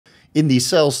In these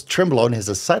cells, Trenbolone has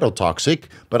a cytotoxic,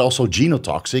 but also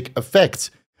genotoxic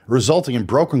effect, resulting in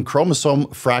broken chromosome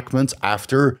fragments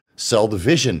after cell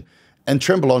division. And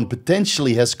Trenbolone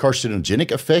potentially has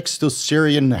carcinogenic effects to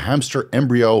Syrian hamster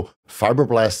embryo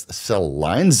fibroblast cell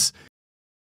lines.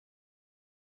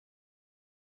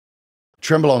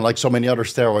 Trenbolone, like so many other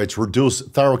steroids, reduce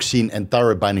thyroxine and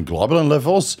thyroid-binding globulin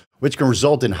levels, which can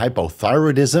result in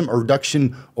hypothyroidism, a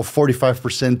reduction of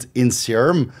 45% in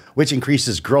serum, which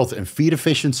increases growth and feed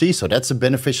efficiency, so that's a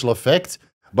beneficial effect.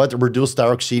 But reduced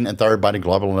thyroxine and thyroid-binding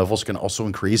globulin levels can also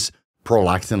increase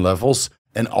prolactin levels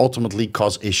and ultimately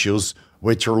cause issues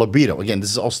with your libido. Again,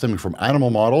 this is all stemming from animal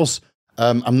models.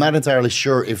 I'm not entirely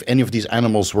sure if any of these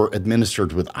animals were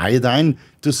administered with iodine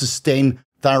to sustain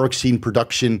thyroxine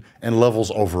production and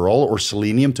levels overall, or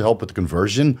selenium to help with the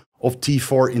conversion of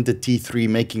T4 into T3,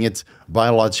 making it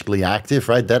biologically active,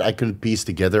 right? That I couldn't piece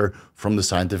together from the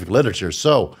scientific literature.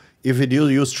 So if you do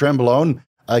use Trenbolone,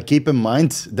 keep in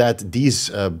mind that these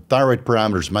thyroid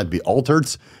parameters might be altered,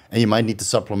 and you might need to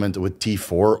supplement with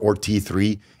T4 or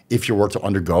T3 if you were to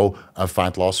undergo a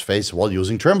fat loss phase while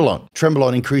using Trenbolone.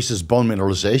 Trenbolone increases bone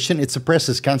mineralization. It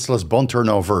suppresses cancellous bone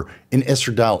turnover in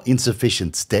estradiol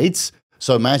insufficient states.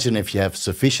 So imagine if you have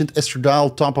sufficient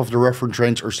estradiol, top of the reference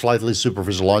range, or slightly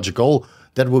supraphysiological,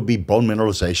 that would be bone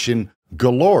mineralization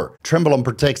galore. Trenbolone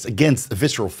protects against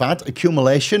visceral fat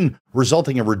accumulation,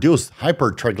 resulting in reduced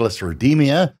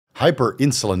hypertriglyceridemia,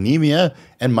 hyperinsulinemia,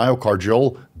 and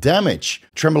myocardial damage.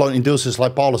 Trenbolone induces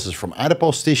lipolysis from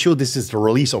adipose tissue. This is the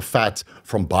release of fat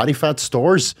from body fat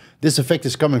stores. This effect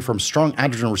is coming from strong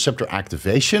androgen receptor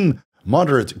activation,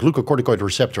 moderate glucocorticoid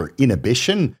receptor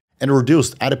inhibition, and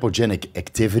reduced adipogenic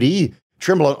activity.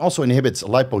 Trenbolone also inhibits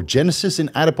lipogenesis in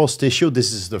adipose tissue.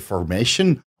 This is the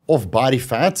formation of body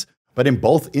fat, but in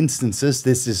both instances,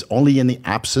 this is only in the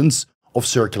absence of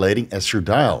circulating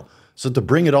estradiol. So to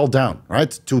bring it all down, right,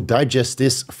 to digest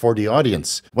this for the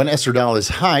audience, when estradiol is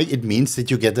high, it means that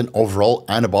you get an overall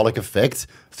anabolic effect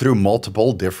through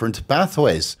multiple different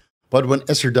pathways. But when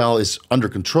estradiol is under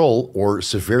control or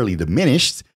severely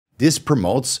diminished, this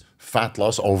promotes fat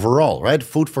loss overall, right?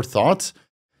 Food for thought.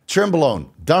 Trenbolone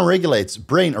downregulates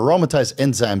brain aromatase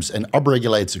enzymes and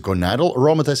upregulates gonadal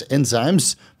aromatase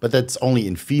enzymes, but that's only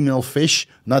in female fish,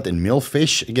 not in male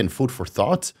fish. Again, food for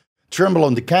thought.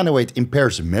 Trenbolone decanoate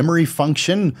impairs memory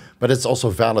function, but it's also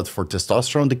valid for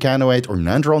testosterone decanoate or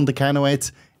nandrolone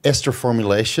decanoate ester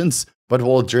formulations, but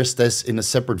we'll address this in a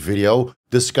separate video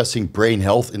discussing brain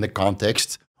health in the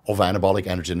context of anabolic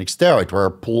androgenic steroid, where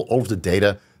I pull all of the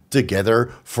data together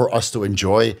for us to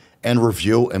enjoy and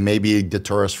review and maybe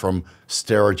deter us from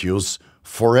steroid use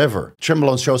forever.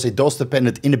 Trenbolone shows a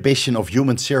dose-dependent inhibition of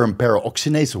human serum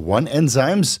peroxynase 1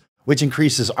 enzymes, which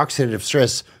increases oxidative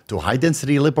stress to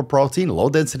high-density lipoprotein,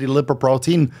 low-density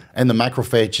lipoprotein, and the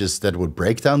macrophages that would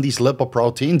break down these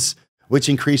lipoproteins, which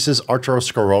increases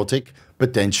atherosclerotic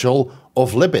potential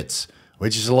of lipids,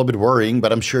 which is a little bit worrying,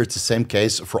 but I'm sure it's the same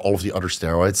case for all of the other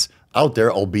steroids out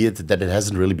there, albeit that it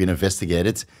hasn't really been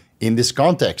investigated in this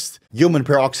context. Human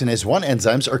peroxynase 1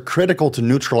 enzymes are critical to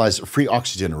neutralize free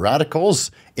oxygen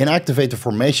radicals, inactivate the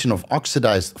formation of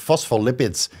oxidized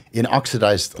phospholipids in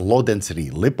oxidized low-density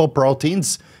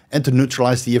lipoproteins, and to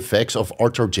neutralize the effects of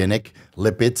atherogenic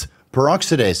lipid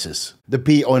peroxidases. The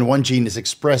PON1 gene is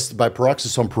expressed by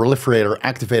peroxisome proliferator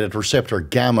activated receptor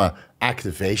gamma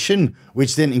activation,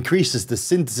 which then increases the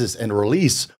synthesis and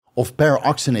release of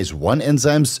peroxynase 1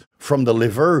 enzymes from the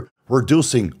liver,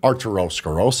 reducing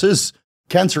atherosclerosis.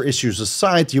 Cancer issues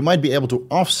aside, you might be able to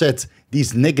offset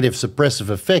these negative suppressive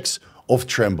effects of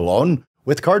Trenbolone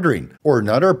with Cardarine or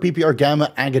another PPR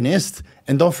gamma agonist.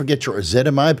 And don't forget your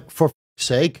ezetimibe, for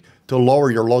sake, to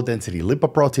lower your low-density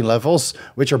lipoprotein levels,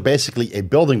 which are basically a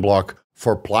building block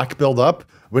for plaque buildup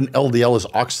when LDL is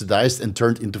oxidized and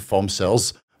turned into foam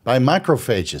cells by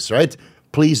macrophages, right?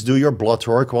 Please do your blood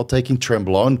work while taking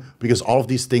Trenbolone, because all of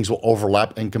these things will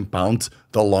overlap and compound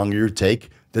the longer you take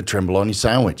the Trenbolone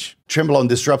sandwich. Trenbolone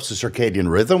disrupts the circadian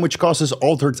rhythm, which causes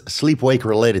altered sleep-wake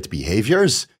related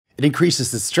behaviors. It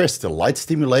increases the stress to light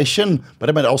stimulation, but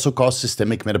it might also cause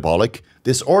systemic metabolic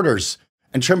disorders.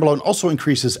 And Trenbolone also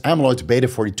increases amyloid beta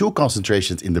 42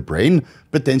 concentrations in the brain,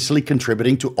 potentially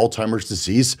contributing to Alzheimer's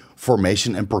disease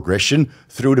formation and progression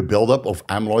through the buildup of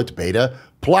amyloid beta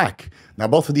plaque. Now,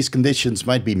 both of these conditions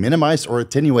might be minimized or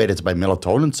attenuated by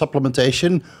melatonin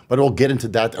supplementation, but we'll get into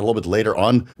that a little bit later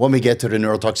on when we get to the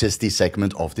neurotoxicity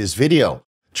segment of this video.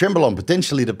 Trenbolone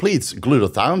potentially depletes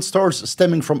glutathione stores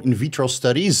stemming from in vitro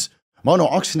studies.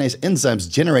 Monooxidase enzymes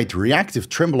generate reactive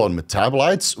Trenbolone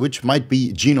metabolites, which might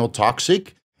be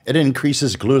genotoxic, and it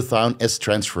increases glutathione S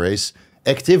transferase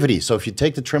activity. So if you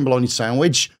take the Trenbolone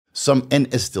sandwich, some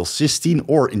N-acetylcysteine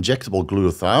or injectable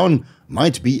glutathione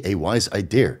might be a wise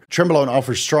idea. Trenbolone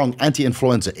offers strong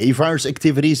anti-influenza A virus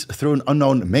activities through an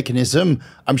unknown mechanism.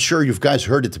 I'm sure you guys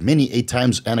heard it many a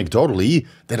times anecdotally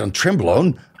that on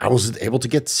Trenbolone, I wasn't able to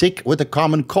get sick with a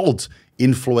common cold,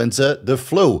 influenza, the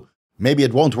flu. Maybe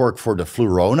it won't work for the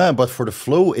flurona, but for the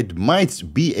flu, it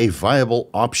might be a viable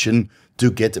option to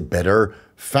get better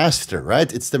faster,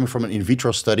 right? It's stemming from an in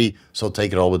vitro study, so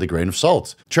take it all with a grain of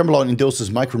salt. Trenbolone induces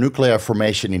micronuclei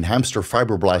formation in hamster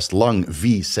fibroblast lung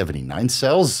V79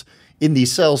 cells. In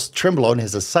these cells, Trenbolone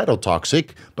has a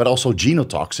cytotoxic, but also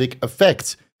genotoxic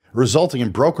effect, resulting in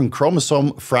broken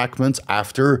chromosome fragments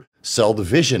after cell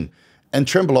division. And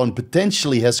Trenbolone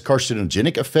potentially has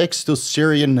carcinogenic effects to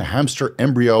Syrian hamster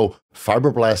embryo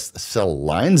fibroblast cell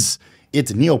lines. It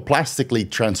neoplastically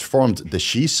transformed the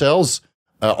She cells,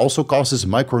 also causes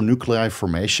micronuclei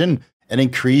formation and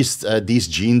increased these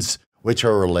genes which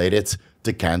are related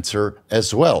to cancer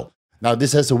as well. Now,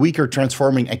 this has a weaker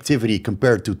transforming activity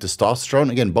compared to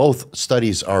testosterone. Again, both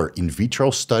studies are in vitro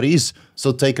studies,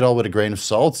 so take it all with a grain of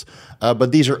salt.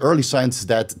 But these are early signs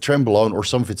that Trenbolone or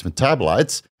some of its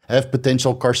metabolites have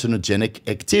potential carcinogenic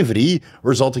activity,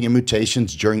 resulting in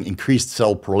mutations during increased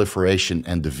cell proliferation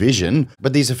and division,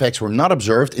 but these effects were not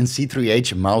observed in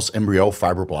C3H mouse embryo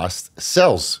fibroblast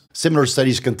cells. Similar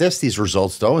studies contest these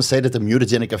results, though, and say that the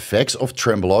mutagenic effects of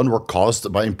Trenbolone were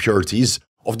caused by impurities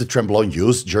of the Trenbolone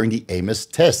used during the AMOS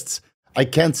tests. I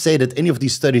can't say that any of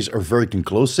these studies are very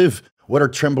conclusive, whether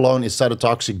Trenbolone is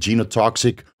cytotoxic,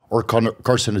 genotoxic, or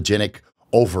carcinogenic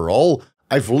overall.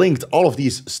 I've linked all of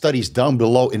these studies down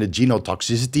below in the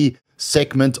genotoxicity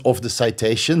segment of the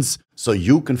citations, so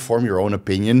you can form your own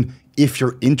opinion if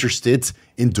you're interested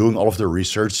in doing all of the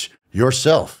research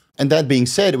yourself. And that being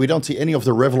said, we don't see any of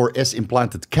the Revelar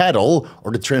S-implanted cattle,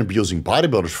 or the tren-abusing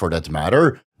bodybuilders for that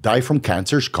matter, die from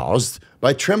cancers caused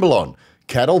by Trenbolone.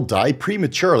 Cattle die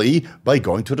prematurely by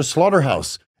going to the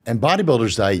slaughterhouse, and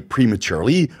bodybuilders die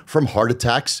prematurely from heart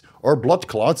attacks or blood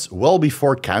clots well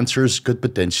before cancers could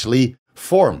potentially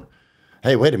form.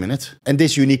 Hey, wait a minute. And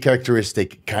this unique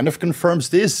characteristic kind of confirms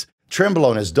this.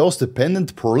 Trenbolone has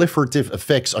dose-dependent proliferative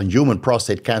effects on human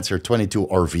prostate cancer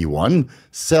 22RV1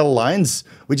 cell lines,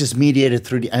 which is mediated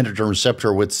through the androgen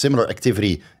receptor with similar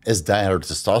activity as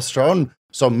dihydrotestosterone.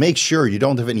 So make sure you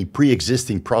don't have any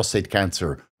pre-existing prostate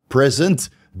cancer present.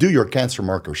 Do your cancer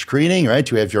marker screening, right?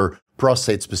 You have your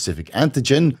prostate-specific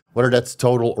antigen, whether that's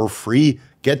total or free.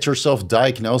 Get yourself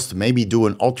diagnosed, maybe do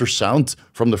an ultrasound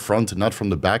from the front, not from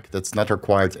the back. That's not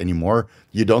required anymore.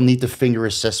 You don't need the finger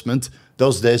assessment.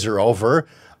 Those days are over.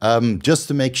 Just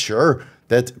to make sure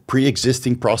that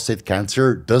pre-existing prostate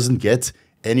cancer doesn't get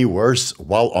any worse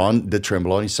while on the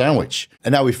Trenbolone sandwich.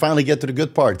 And now we finally get to the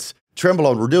good parts.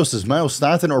 Trenbolone reduces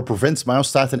myostatin or prevents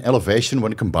myostatin elevation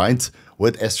when combined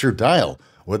with estradiol.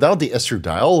 Without the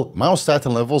estradiol,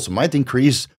 myostatin levels might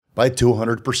increase by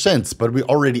 200%, but we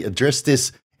already addressed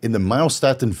this in the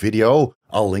myostatin video.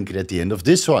 I'll link it at the end of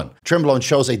this one. Trenbolone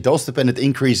shows a dose-dependent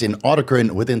increase in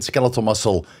autocrine within skeletal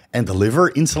muscle and the liver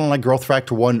insulin-like growth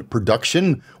factor 1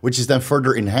 production, which is then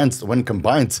further enhanced when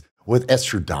combined with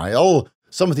estradiol.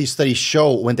 Some of these studies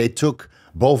show when they took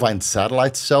bovine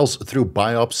satellite cells through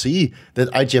biopsy that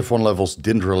IGF-1 levels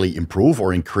didn't really improve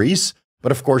or increase.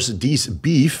 But of course, these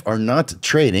beef are not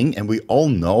training, and we all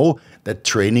know that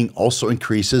training also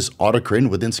increases autocrine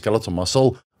within skeletal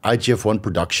muscle, IGF-1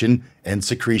 production, and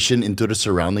secretion into the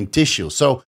surrounding tissue.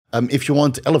 So if you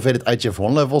want elevated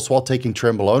IGF-1 levels while taking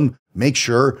Trenbolone, make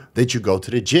sure that you go to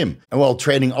the gym. And while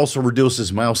training also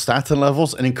reduces myostatin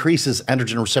levels and increases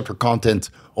androgen receptor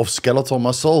content of skeletal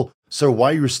muscle, so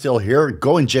while you're still here,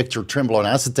 go inject your Trenbolone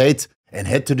acetate and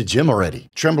head to the gym already.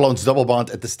 Trenbolone's double bond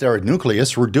at the steroid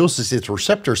nucleus reduces its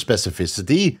receptor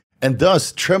specificity, and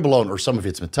thus Trenbolone or some of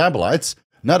its metabolites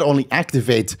not only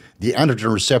activate the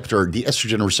androgen receptor, the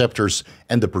estrogen receptors,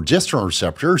 and the progesterone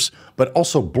receptors, but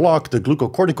also block the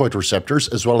glucocorticoid receptors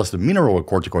as well as the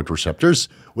mineralocorticoid receptors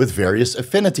with various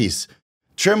affinities.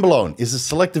 Trenbolone is a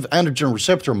selective androgen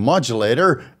receptor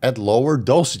modulator at lower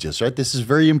dosages, right? This is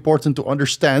very important to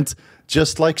understand.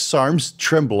 Just like SARMs,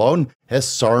 Trenbolone has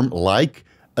SARM-like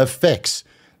effects.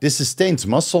 This sustains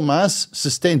muscle mass,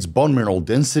 sustains bone mineral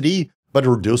density, but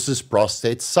reduces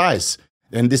prostate size.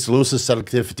 And this loses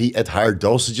selectivity at higher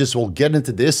dosages. We'll get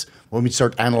into this when we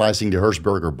start analyzing the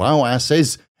Hershberger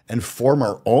bioassays and form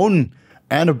our own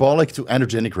anabolic to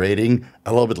androgenic rating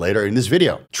a little bit later in this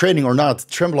video. Training or not,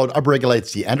 Trenbolone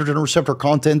upregulates the androgen receptor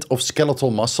content of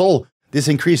skeletal muscle. This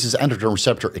increases androgen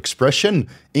receptor expression,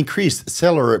 increased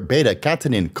cellular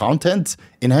beta-catenin content,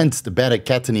 enhanced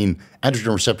beta-catenin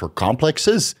androgen receptor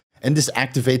complexes, and this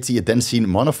activates the adenosine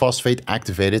monophosphate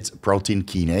activated protein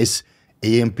kinase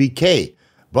AMPK.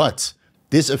 But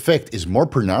this effect is more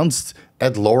pronounced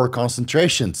at lower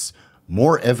concentrations.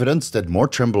 More evidence that more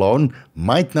Trenbolone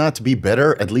might not be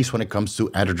better, at least when it comes to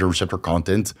androgen receptor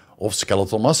content of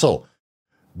skeletal muscle.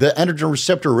 The androgen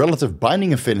receptor relative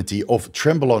binding affinity of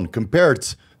Trenbolone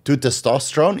compared to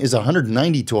testosterone is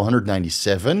 190 to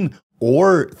 197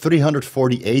 or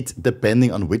 348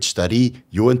 depending on which study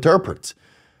you interpret.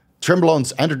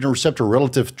 Trenbolone's androgen receptor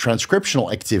relative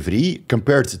transcriptional activity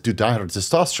compared to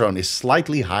dihydrotestosterone is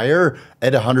slightly higher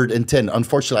at 110.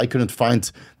 Unfortunately, I couldn't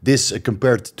find this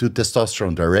compared to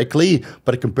testosterone directly,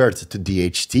 but compared to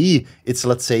DHT, it's,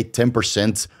 let's say,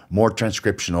 10% more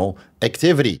transcriptional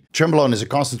activity. Trenbolone is a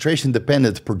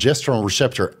concentration-dependent progesterone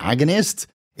receptor agonist.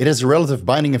 It has a relative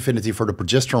binding affinity for the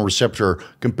progesterone receptor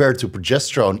compared to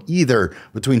progesterone either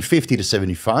between 50 to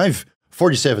 75,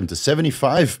 47 to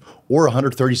 75, or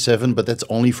 137, but that's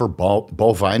only for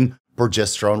bovine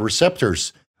progesterone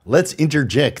receptors. Let's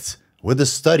interject with a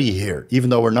study here. Even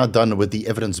though we're not done with the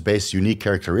evidence-based unique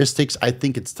characteristics, I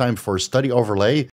think it's time for a study overlay.